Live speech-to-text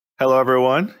Hello,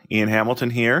 everyone. Ian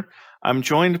Hamilton here. I'm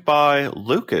joined by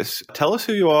Lucas. Tell us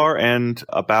who you are and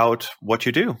about what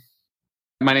you do.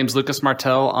 My name's Lucas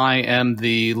Martel. I am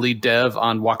the lead dev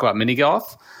on Walkabout Mini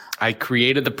Golf. I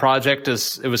created the project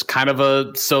as it was kind of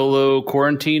a solo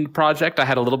quarantine project. I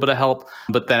had a little bit of help,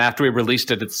 but then after we released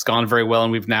it, it's gone very well,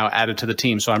 and we've now added to the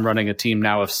team. So I'm running a team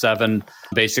now of 7,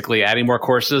 basically adding more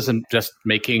courses and just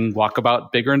making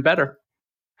Walkabout bigger and better.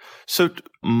 So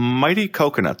Mighty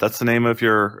Coconut, that's the name of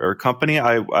your company.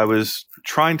 I was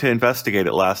trying to investigate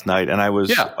it last night, and I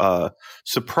was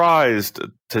surprised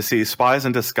to see Spies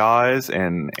in Disguise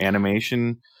and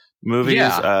animation movies.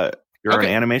 Yeah. You're an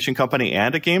animation company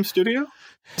and a game studio?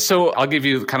 So I'll give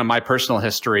you kind of my personal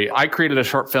history. I created a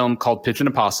short film called Pigeon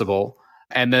Impossible,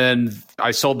 and then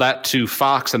I sold that to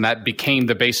Fox, and that became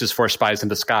the basis for Spies in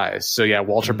Disguise. So yeah,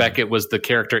 Walter Beckett was the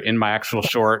character in my actual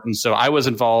short. And so I was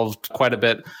involved quite a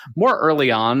bit more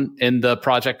early on in the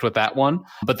project with that one.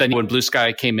 But then when Blue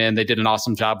Sky came in, they did an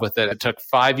awesome job with it. It took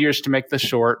 5 years to make the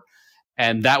short.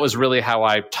 And that was really how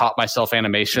I taught myself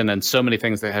animation and so many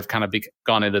things that have kind of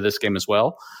gone into this game as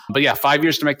well. But yeah, 5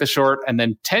 years to make the short and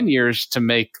then 10 years to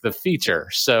make the feature.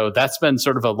 So that's been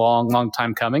sort of a long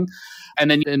time coming. And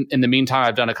then in the meantime,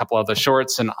 I've done a couple other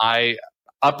shorts, and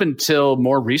up until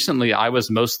more recently, I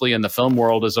was mostly in the film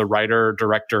world as a writer,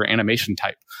 director, animation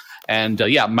type. And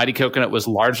Mighty Coconut was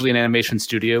largely an animation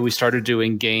studio. We started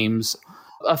doing games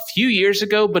a few years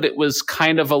ago, but it was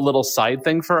kind of a little side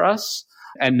thing for us.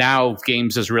 And now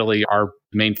games is really our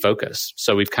main focus.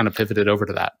 So we've kind of pivoted over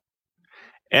to that.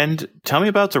 And tell me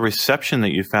about the reception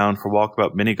that you found for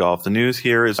Walkabout Mini Golf. The news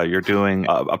here is you're doing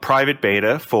a private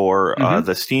beta for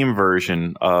the Steam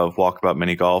version of Walkabout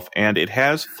Mini Golf, and it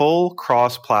has full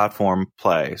cross-platform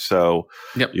play. So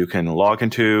you can log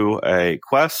into a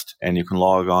Quest, and you can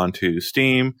log on to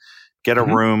Steam, get a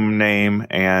room name,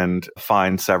 and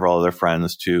find several other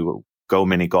friends to go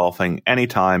mini golfing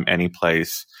anytime, any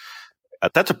place.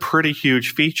 That's a pretty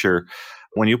huge feature.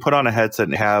 When you put on a headset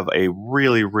and have a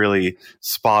really, really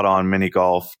spot-on mini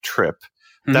golf trip,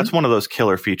 that's one of those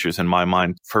killer features in my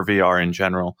mind for VR in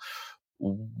general.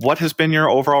 What has been your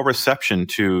overall reception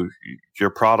to your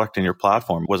product and your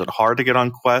platform? Was it hard to get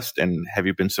on Quest, and have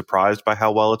you been surprised by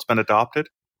how well it's been adopted?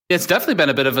 It's definitely been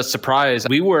a bit of a surprise.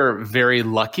 We were very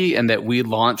lucky in that we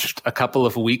launched a couple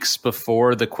of weeks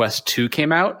before the Quest 2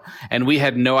 came out, and we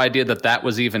had no idea that that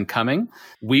was even coming.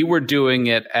 We were doing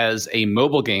it as a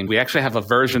mobile game. We actually have a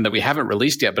version that we haven't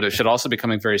released yet, but it should also be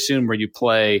coming very soon, where you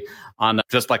play on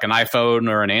just like an iPhone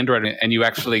or an Android, and you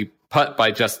actually putt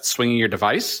by just swinging your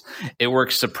device. It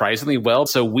works surprisingly well.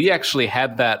 So we actually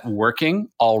had that working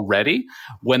already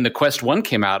when the Quest 1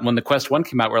 came out. When the Quest 1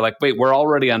 came out, we're like, wait, we're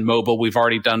already on mobile. We've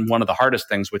already done one of the hardest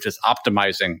things, which is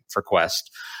optimizing for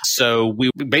Quest. So we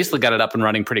basically got it up and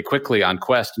running pretty quickly on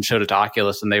Quest and showed it to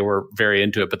Oculus, and they were very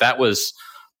into it. But that was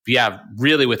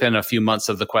really within a few months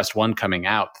of the Quest 1 coming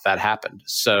out, that happened.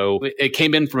 So it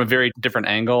came in from a very different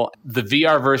angle. The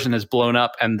VR version has blown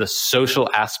up, and the social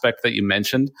aspect that you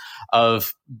mentioned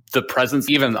of the presence,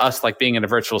 even us like being in a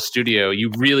virtual studio, you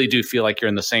really do feel like you're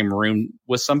in the same room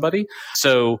with somebody.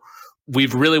 So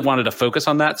we've really wanted to focus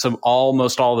on that. So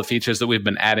almost all the features that we've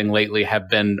been adding lately have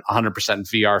been 100%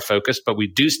 VR focused, but we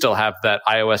do still have that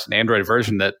iOS and Android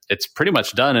version that it's pretty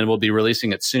much done, and we'll be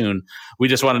releasing it soon. We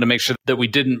just wanted to make sure that we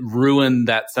didn't ruin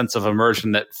that sense of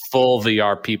immersion that full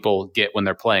VR people get when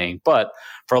they're playing. But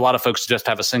for a lot of folks to just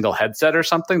have a single headset or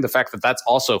something, the fact that that's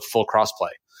also full crossplay.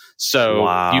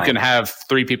 So you can have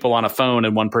 3 people on a phone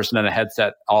and 1 person in a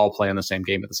headset all playing the same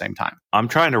game at the same time. I'm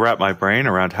trying to wrap my brain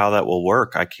around how that will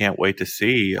work. I can't wait to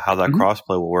see how that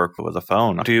crossplay will work with a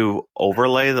phone. Do you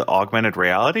overlay the augmented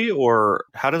reality, or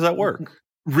how does that work?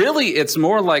 Really, it's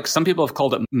more like some people have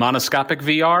called it monoscopic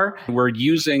VR. We're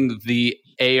using the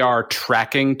AR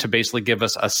tracking to basically give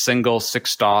us a single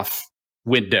 6-off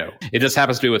window. It just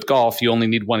happens to be with golf. You only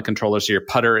need one controller, so your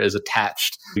putter is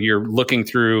attached. You're looking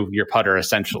through your putter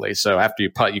essentially. So after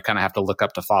you putt, you kind of have to look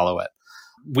up to follow it.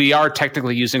 We are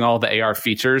technically using all the AR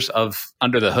features of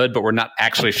under the hood, but we're not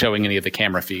actually showing any of the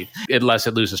camera feed unless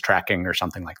it loses tracking or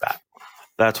something like that.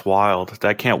 That's wild.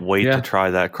 I can't wait to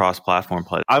try that cross-platform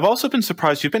play. I've also been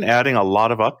surprised. You've been adding a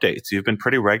lot of updates. You've been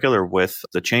pretty regular with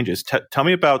the changes. Tell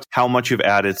me about how much you've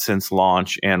added since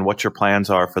launch and what your plans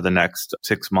are for the next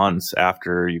 6 months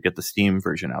after you get the Steam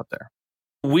version out there.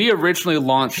 We originally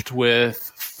launched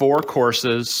with 4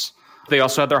 courses They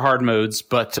also had their hard modes,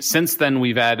 but since then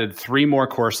we've added 3 more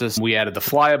courses. We added the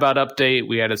Flyabout update,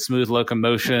 we added smooth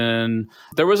locomotion.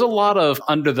 There was a lot of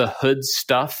under the hood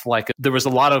stuff. Like there was a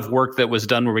lot of work that was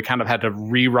done where we kind of had to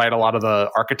rewrite a lot of the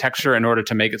architecture in order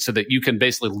to make it so that you can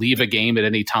basically leave a game at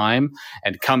any time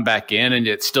and come back in and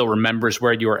it still remembers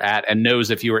where you were at and knows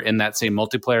if you were in that same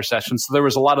multiplayer session. So there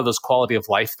was a lot of those quality of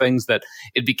life things that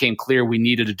it became clear we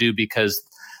needed to do because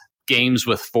games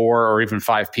with 4 or even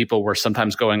 5 people were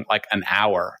sometimes going like an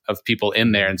hour of people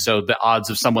in there. And so the odds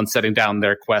of someone setting down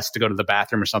their quest to go to the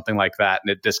bathroom or something like that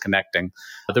and it disconnecting.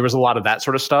 There was a lot of that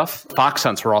sort of stuff. Fox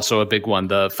hunts were also a big one.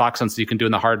 The fox hunts you can do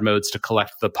in the hard modes to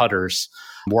collect the putters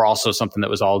were also something that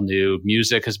was all new.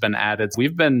 Music has been added.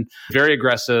 We've been very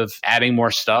aggressive, adding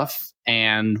more stuff.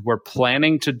 And we're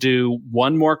planning to do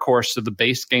 1 more course. So the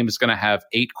base game is going to have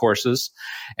 8 courses.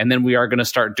 And then we are going to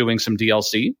start doing some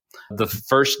DLC. The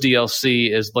first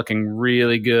DLC is looking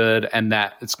really good, and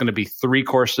that it's going to be 3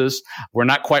 courses. We're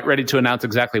not quite ready to announce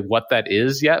exactly what that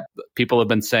is yet. People have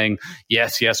been saying,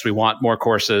 yes, we want more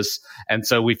courses. And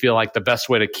so we feel like the best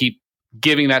way to keep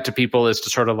giving that to people is to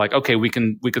sort of like, okay, we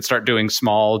could start doing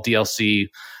small DLC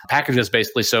packages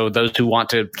basically. So those who want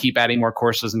to keep adding more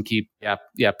courses and keep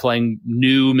playing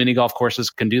new mini golf courses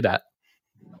can do that.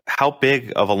 How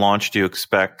big of a launch do you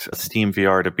expect Steam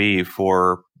VR to be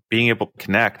for being able to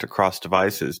connect across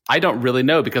devices? I don't really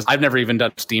know because I've never even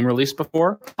done Steam release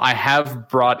before. I have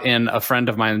brought in a friend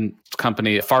of mine's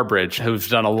company, Farbridge, who's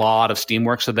done a lot of Steam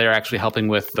work. So they're actually helping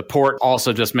with the port,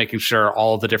 also just making sure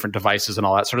all the different devices and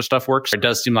all that sort of stuff works. It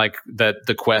does seem like that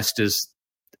the Quest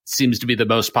seems to be the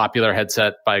most popular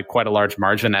headset by quite a large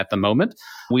margin at the moment.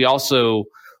 We also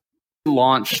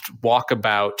launched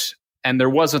Walkabout, and there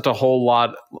wasn't a whole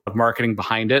lot of marketing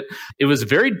behind it. It was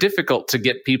very difficult to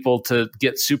get people to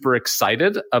get super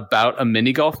excited about a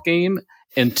mini golf game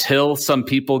until some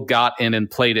people got in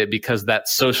and played it, because that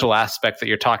social aspect that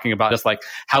you're talking about, just like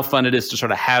how fun it is to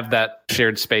sort of have that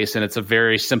shared space. And it's a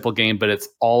very simple game, but it's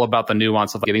all about the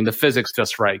nuance of getting the physics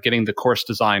just right, getting the course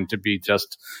design to be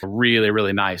just really,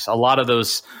 really nice. A lot of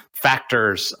those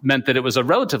factors meant that it was a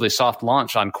relatively soft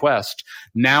launch on Quest.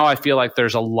 Now I feel like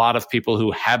there's a lot of people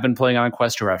who have been playing on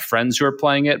Quest who have friends who are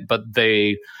playing it, but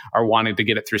they are wanting to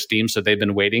get it through Steam. So they've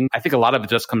been waiting. I think a lot of it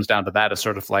just comes down to that, is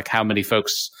sort of like how many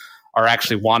folks are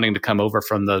actually wanting to come over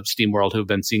from the Steam world who've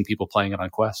been seeing people playing it on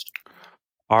Quest.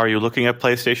 Are you looking at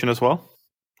PlayStation as well?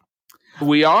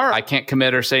 We are. I can't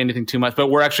commit or say anything too much, but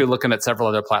we're actually looking at several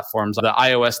other platforms. The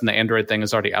iOS and the Android thing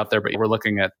is already out there, but we're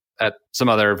looking at some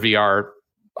other VR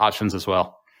options as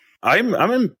well.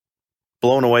 I'm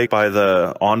blown away by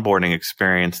the onboarding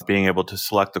experience, being able to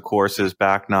select the courses,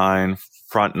 back 9,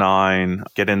 front 9,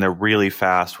 get in there really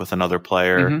fast with another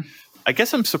player. Mm-hmm. I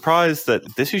guess I'm surprised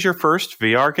that this is your first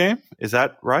VR game. Is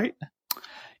that right?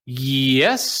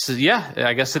 Yes. Yeah,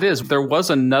 I guess it is. There was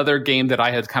another game that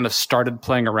I had kind of started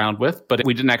playing around with, but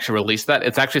we didn't actually release that.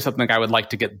 It's actually something I would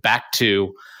like to get back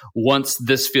to once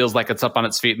this feels like it's up on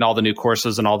its feet and all the new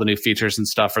courses and all the new features and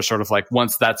stuff are sort of like,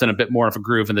 once that's in a bit more of a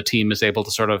groove and the team is able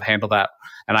to sort of handle that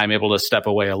and I'm able to step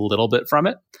away a little bit from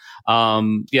it.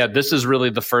 This is really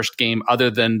the first game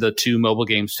other than the 2 mobile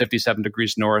games, 57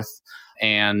 Degrees North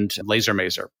and Laser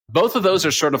Mazer. Both of those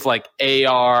are sort of like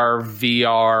AR,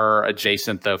 VR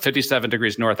adjacent, though. 57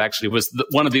 Degrees North actually was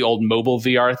one of the old mobile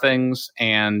VR things,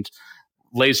 and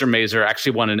Laser Mazer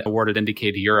actually won an award at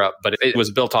Indiecade Europe, but it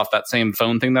was built off that same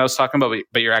phone thing that I was talking about,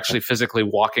 but you're actually physically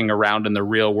walking around in the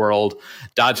real world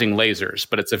dodging lasers.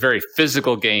 But it's a very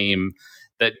physical game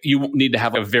that you need to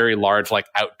have a very large like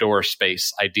outdoor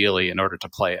space, ideally, in order to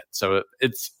play it. So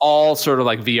it's all sort of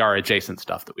like VR adjacent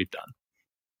stuff that we've done.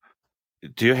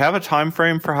 Do you have a time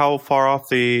frame for how far off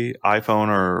the iPhone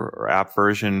or app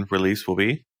version release will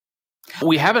be?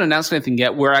 We haven't announced anything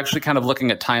yet. We're actually kind of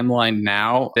looking at timeline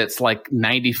now. It's like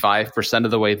 95%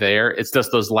 of the way there. It's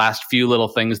just those last few little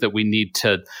things that we need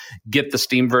to get the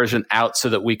Steam version out so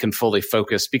that we can fully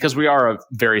focus. Because we are a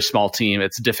very small team,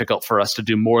 it's difficult for us to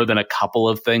do more than a couple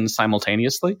of things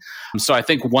simultaneously. So I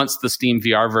think once the Steam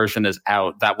VR version is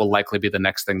out, that will likely be the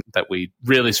next thing that we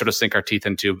really sort of sink our teeth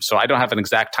into. So I don't have an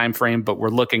exact time frame, but we're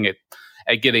looking at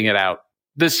getting it out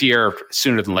this year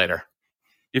sooner than later.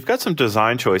 You've got some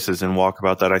design choices in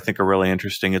Walkabout that I think are really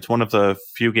interesting. It's one of the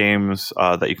few games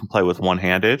that you can play with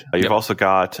one-handed. You've also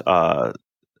got a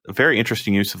very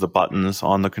interesting use of the buttons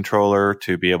on the controller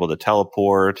to be able to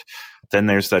teleport. Then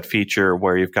there's that feature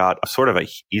where you've got a sort of a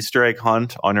Easter egg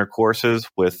hunt on your courses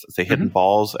with the hidden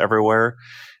balls everywhere.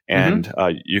 And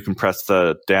you can press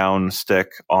the down stick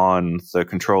on the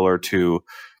controller to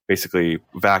basically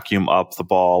vacuum up the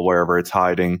ball wherever it's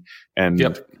hiding.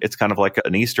 And it's kind of like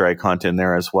an Easter egg hunt in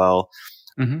there as well.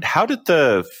 How did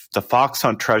the Fox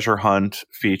Hunt Treasure Hunt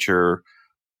feature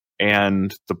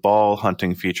and the ball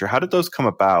hunting feature, how did those come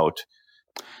about?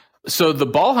 So the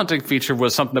ball hunting feature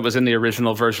was something that was in the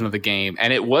original version of the game,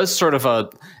 and it was sort of a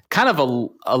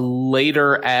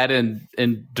later add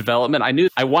in development. I knew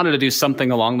I wanted to do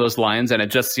something along those lines, and it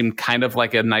just seemed kind of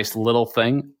like a nice little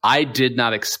thing. I did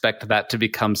not expect that to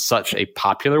become such a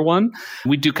popular one.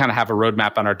 We do kind of have a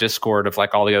roadmap on our Discord of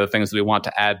like all the other things that we want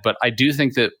to add, but I do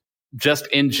think that just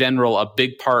in general, a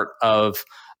big part of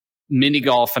mini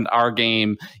golf and our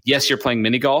game, yes, you're playing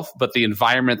mini golf, but the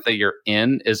environment that you're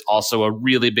in is also a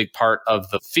really big part of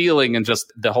the feeling and just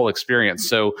the whole experience.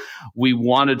 So we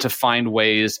wanted to find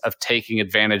ways of taking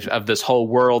advantage of this whole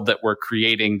world that we're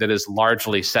creating that is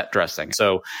largely set dressing.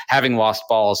 So having lost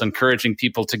balls, encouraging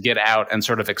people to get out and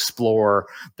sort of explore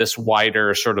this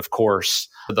wider sort of course.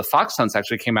 The Fox Hunts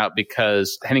actually came out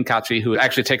because Henning Kachi, who had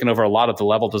actually taken over a lot of the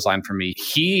level design for me,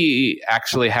 he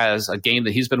actually has a game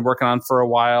that he's been working on for a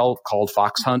while called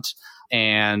Fox Hunt.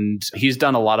 And he's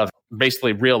done a lot of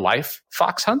basically real life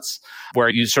fox hunts where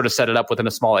you sort of set it up within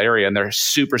a small area and they're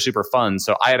super, super fun.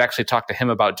 So I had actually talked to him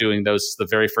about doing those the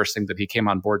very first thing that he came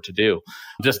on board to do.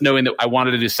 Just knowing that I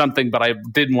wanted to do something, but I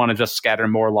didn't want to just scatter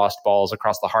more lost balls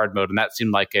across the hard mode. And that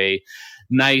seemed like a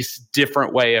nice,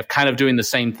 different way of kind of doing the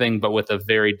same thing, but with a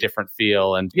very different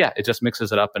feel. And yeah, it just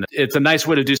mixes it up. And it's a nice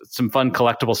way to do some fun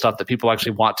collectible stuff that people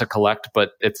actually want to collect,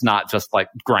 but it's not just like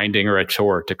grinding or a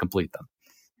chore to complete them.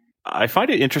 I find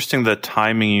it interesting the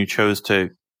timing you chose to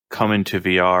come into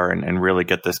VR and really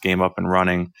get this game up and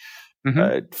running.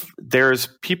 There's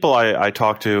people I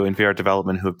talk to in VR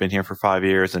development who have been here for 5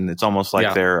 years, and it's almost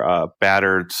like they're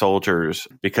battered soldiers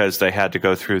because they had to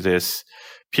go through this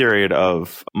period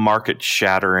of market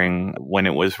shattering when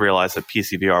it was realized that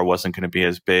PC VR wasn't going to be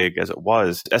as big as it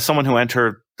was. As someone who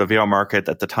entered the VR market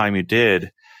at the time you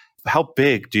did, how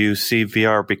big do you see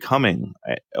VR becoming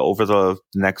over the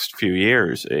next few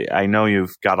years? I know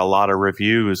you've got a lot of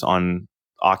reviews on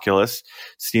Oculus.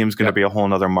 Steam's going to be a whole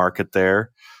nother market there.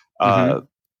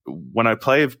 When I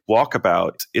play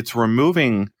Walkabout, it's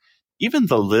removing even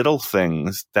the little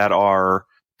things that are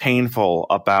painful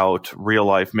about real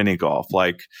life mini golf.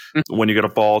 Like when you get a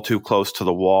ball too close to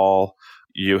the wall,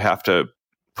 you have to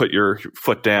put your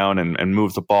foot down and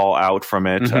move the ball out from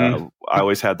it. I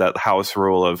always had that house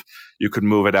rule of you could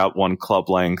move it out one club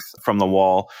length from the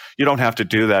wall. You don't have to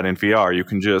do that in VR. You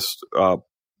can just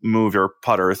move your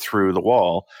putter through the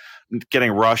wall.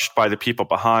 Getting rushed by the people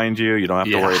behind you, you don't have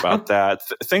to worry about that.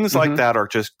 Things like that are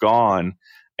just gone.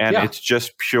 And it's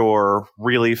just pure,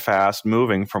 really fast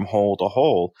moving from hole to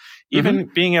hole. Even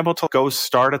being able to go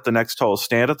start at the next hole,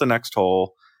 stand at the next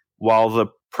hole, while the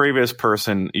previous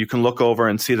person, you can look over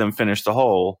and see them finish the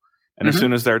hole. And as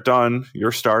soon as they're done,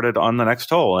 you're started on the next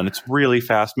hole. And it's really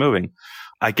fast moving.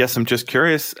 I guess I'm just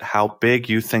curious how big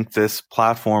you think this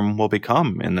platform will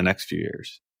become in the next few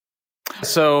years.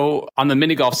 So on the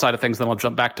mini golf side of things, then I'll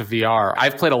jump back to VR.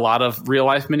 I've played a lot of real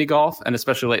life mini golf, and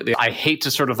especially lately, I hate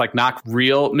to sort of like knock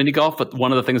real mini golf, but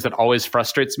one of the things that always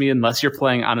frustrates me, unless you're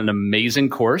playing on an amazing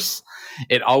course,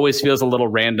 it always feels a little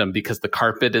random because the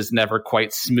carpet is never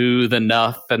quite smooth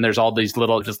enough. And there's all these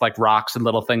little, just like rocks and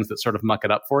little things that sort of muck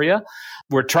it up for you.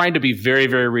 We're trying to be very,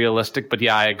 very realistic, but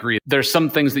yeah, I agree. There's some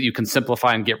things that you can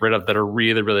simplify and get rid of that are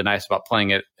really, really nice about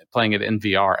playing it in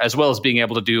VR, as well as being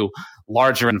able to do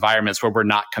larger environments where we're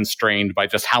not constrained by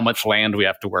just how much land we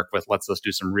have to work with. Lets us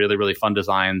do some really, really fun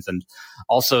designs, and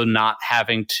also not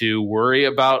having to worry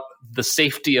about the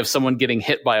safety of someone getting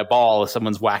hit by a ball if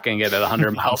someone's whacking it at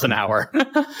 100 miles an hour.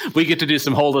 We get to do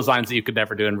some whole designs that you could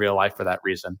never do in real life for that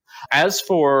reason. As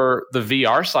for the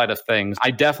VR side of things,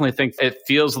 I definitely think it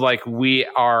feels like we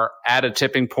are at a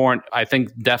tipping point. I think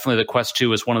definitely the Quest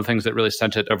 2 is one of the things that really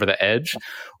sent it over the edge.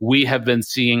 We have been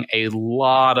seeing a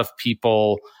lot of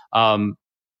people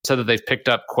said that they've picked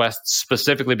up Quest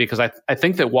specifically because I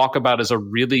think that Walkabout is a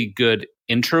really good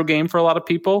intro game for a lot of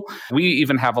people. We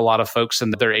even have a lot of folks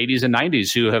in their 80s and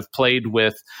 90s who have played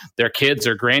with their kids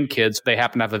or grandkids. They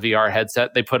happen to have a VR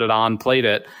headset. They put it on, played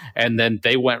it, and then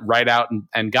they went right out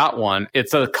and got one.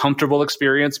 It's a comfortable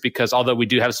experience because although we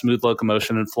do have smooth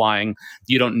locomotion and flying,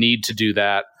 you don't need to do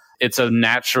that. It's a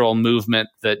natural movement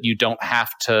that you don't have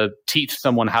to teach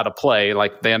someone how to play.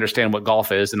 Like they understand what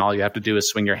golf is and all you have to do is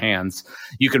swing your hands.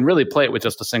 You can really play it with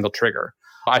just a single trigger.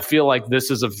 I feel like this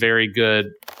is a very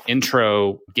good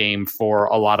intro game for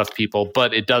a lot of people,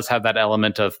 but it does have that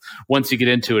element of once you get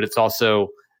into it, it's also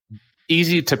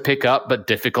easy to pick up, but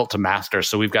difficult to master.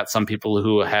 So we've got some people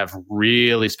who have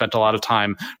really spent a lot of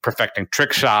time perfecting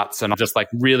trick shots and just like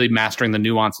really mastering the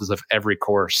nuances of every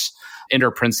course. Enter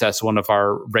Princess, one of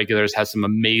our regulars, has some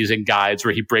amazing guides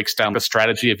where he breaks down the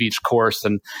strategy of each course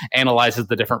and analyzes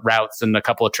the different routes and a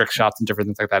couple of trick shots and different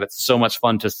things like that. It's so much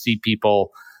fun to see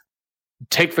people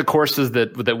take the courses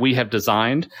that we have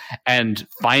designed and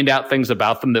find out things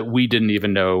about them that we didn't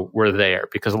even know were there,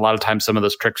 because a lot of times some of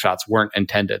those trick shots weren't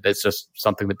intended. It's just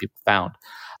something that people found.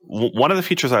 One of the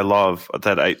features I love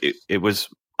that it was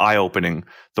eye-opening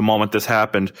the moment this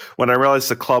happened, when I realized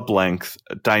the club length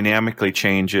dynamically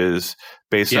changes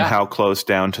based on how close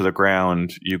down to the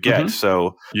ground you get.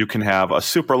 So you can have a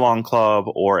super long club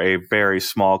or a very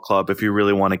small club if you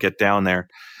really want to get down there.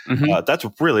 That's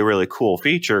a really, really cool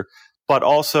feature, but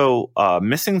also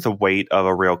missing the weight of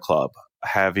a real club.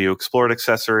 Have you explored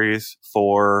accessories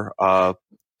for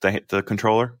the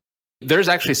controller? There's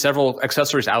actually several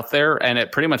accessories out there, and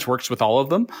it pretty much works with all of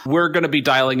them. We're going to be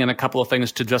dialing in a couple of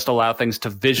things to just allow things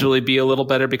to visually be a little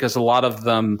better, because a lot of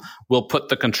them will put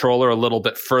the controller a little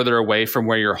bit further away from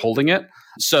where you're holding it.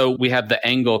 So we have the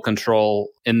angle control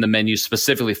in the menu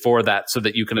specifically for that, so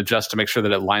that you can adjust to make sure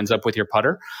that it lines up with your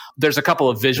putter. There's a couple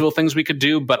of visual things we could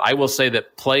do, but I will say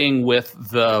that playing with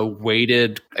the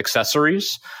weighted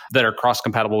accessories that are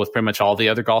cross-compatible with pretty much all the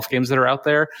other golf games that are out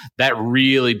there, that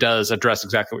really does address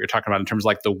exactly what you're talking about in terms of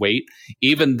like the weight,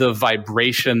 even the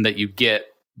vibration that you get,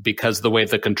 because the way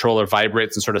the controller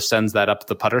vibrates and sort of sends that up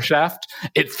the putter shaft,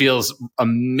 it feels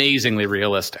amazingly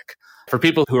realistic. For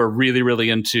people who are really, really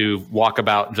into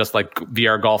walkabout, just like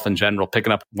VR golf in general,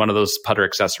 picking up one of those putter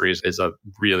accessories is a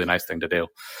really nice thing to do.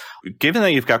 Given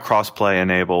that you've got crossplay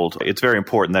enabled, it's very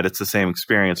important that it's the same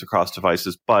experience across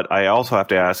devices. But I also have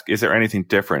to ask, is there anything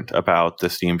different about the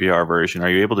Steam VR version? Are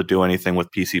you able to do anything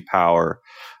with PC power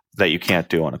that you can't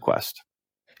do on a Quest?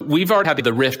 We've already had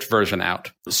the Rift version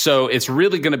out. So it's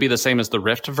really going to be the same as the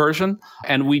Rift version.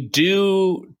 And we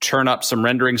do turn up some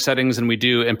rendering settings and we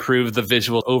do improve the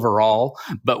visual overall,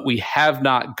 but we have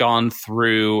not gone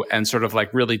through and sort of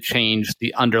like really changed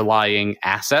the underlying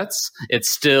assets. It's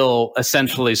still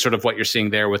essentially sort of what you're seeing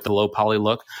there with the low poly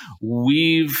look.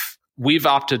 We've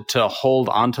opted to hold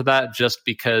on to that just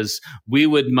because we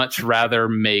would much rather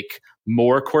make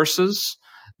more courses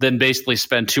than basically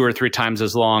spend 2 or 3 times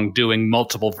as long doing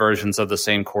multiple versions of the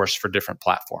same course for different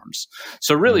platforms.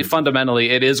 So really,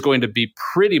 fundamentally, it is going to be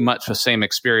pretty much the same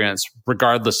experience,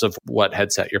 regardless of what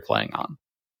headset you're playing on.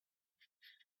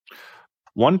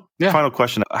 One final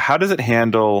question. How does it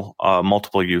handle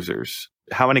multiple users?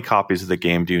 How many copies of the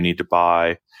game do you need to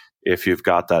buy if you've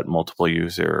got that multiple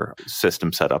user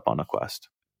system set up on a Quest?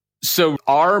 So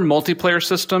our multiplayer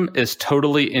system is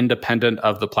totally independent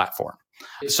of the platform.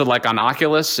 So like on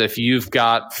Oculus, if you've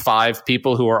got 5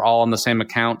 people who are all on the same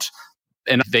account,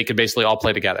 and they could basically all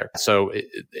play together. So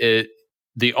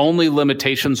the only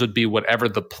limitations would be whatever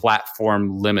the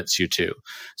platform limits you to.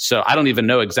 So I don't even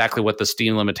know exactly what the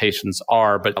Steam limitations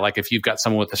are, but like if you've got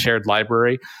someone with a shared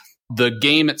library, the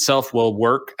game itself will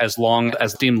work as long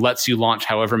as Steam lets you launch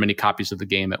however many copies of the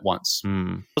game at once.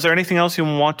 Is there anything else you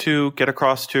want to get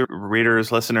across to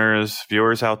readers, listeners,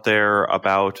 viewers out there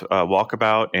about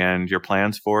Walkabout and your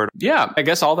plans for it? Yeah, I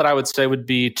guess all that I would say would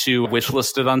be to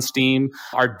wishlist it on Steam.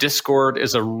 Our Discord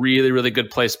is a really, really good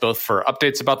place, both for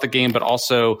updates about the game, but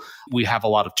also we have a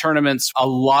lot of tournaments. A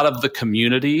lot of the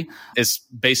community is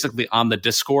basically on the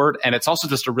Discord. And it's also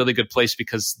just a really good place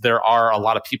because there are a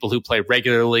lot of people who play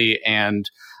regularly, and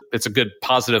it's a good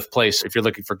positive place if you're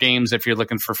looking for games, if you're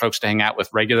looking for folks to hang out with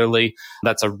regularly.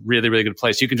 That's a really, really good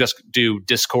place. You can just do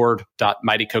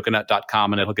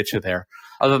discord.mightycoconut.com and it'll get you there.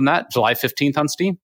 Other than that, July 15th on Steam.